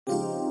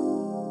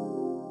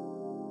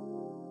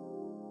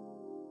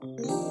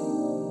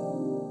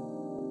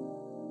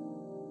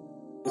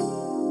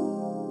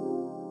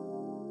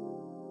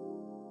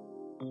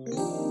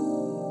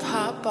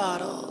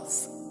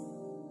bottles.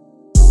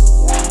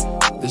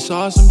 This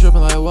sauce, I'm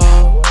dripping like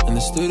whoa. In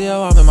the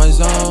studio, I'm in my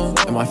zone.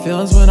 And my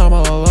feelings when I'm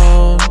all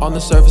alone. On the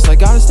surface, I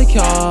gotta stay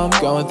calm.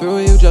 Going through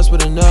you just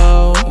wouldn't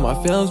know. And my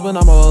feelings when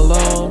I'm all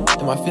alone.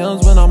 And my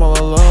feelings when I'm all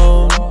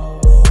alone.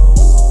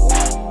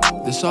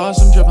 This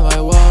sauce, I'm dripping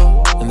like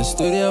whoa. In the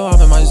studio,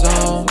 I'm in my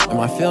zone. And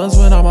my feelings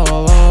when I'm all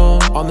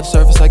alone. On the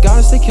surface, I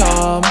gotta stay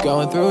calm.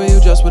 Going through you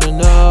just wouldn't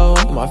know.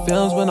 And my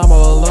feelings when I'm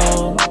all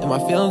alone. And my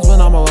feelings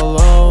when I'm all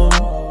alone.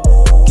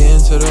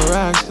 Getting to the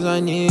racks cause I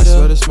need it. I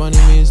swear this money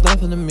means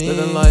nothing to me.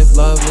 Living life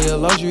lovely, a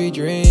luxury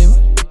dream.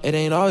 It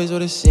ain't always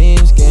what it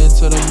seems. Getting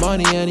to the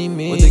money any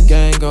means. With the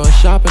gang going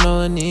shopping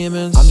on the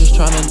Neiman's. I'm just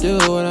trying to do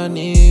what I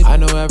need. I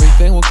know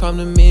everything will come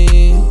to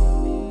me.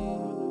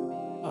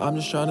 I'm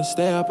just trying to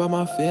stay up on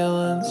my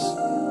feelings.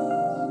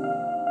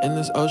 In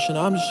this ocean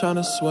I'm just trying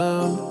to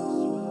swim.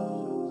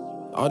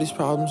 All these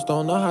problems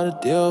don't know how to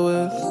deal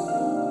with.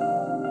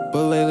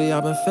 But lately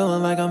I've been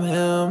feeling like I'm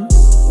him.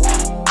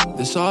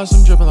 This sauce,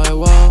 I'm dripping like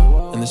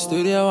whoa. In the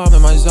studio, I'm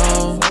in my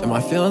zone. And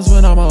my feelings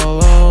when I'm all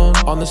alone.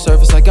 On the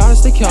surface, I gotta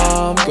stay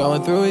calm.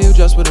 Going through you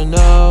just wouldn't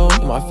know.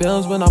 And my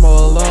feelings when I'm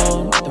all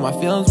alone. And my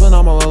feelings when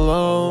I'm all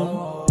alone.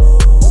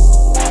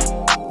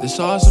 This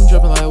sauce, I'm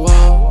dripping like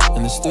whoa.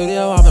 In the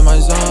studio, I'm in my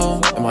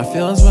zone. And my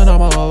feelings when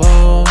I'm all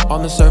alone.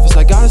 On the surface,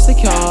 I gotta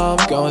stay calm.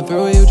 Going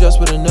through you just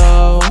wouldn't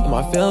know. And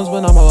my feelings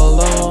when I'm all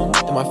alone.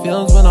 And my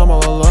feelings when I'm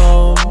all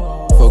alone.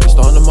 Focused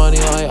on the money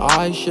like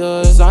I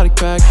should. Exotic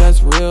pack,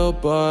 that's real,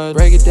 but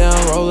break it down,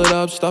 roll it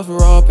up, stuff it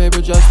raw paper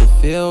just to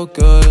feel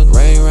good.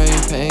 Rain, rain,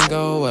 pain,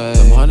 go away.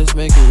 Them hundreds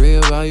make you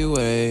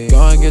reevaluate.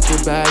 Go and get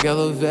your bag,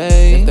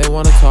 elevate. If they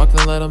wanna talk,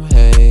 then let them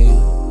hate.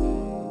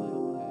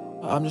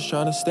 I'm just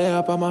trying to stay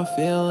up on my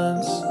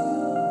feelings.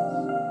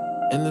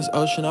 In this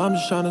ocean, I'm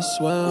just trying to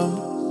swim.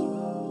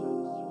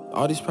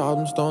 All these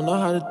problems don't know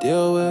how to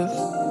deal with.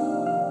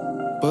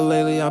 But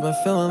lately I've been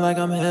feeling like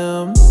I'm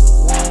him.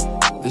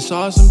 This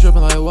sauce, I'm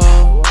dripping like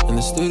whoa. In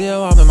the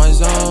studio, I'm in my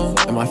zone.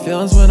 And my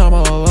feelings when I'm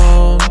all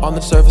alone. On the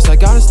surface, I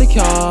gotta stay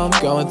calm.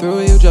 Going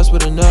through you just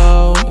wouldn't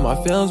know. And my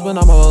feelings when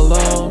I'm all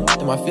alone.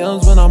 And my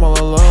feelings when I'm all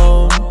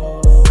alone.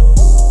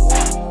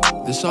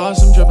 This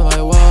sauce, I'm dripping like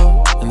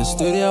whoa. In the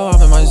studio,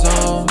 I'm in my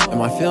zone. And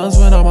my feelings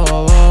when I'm all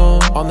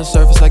alone. On the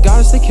surface, I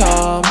gotta stay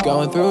calm.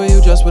 Going through you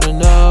just wouldn't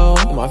know.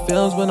 And my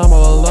feelings when I'm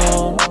all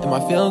alone. And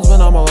my feelings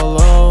when I'm all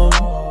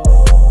alone.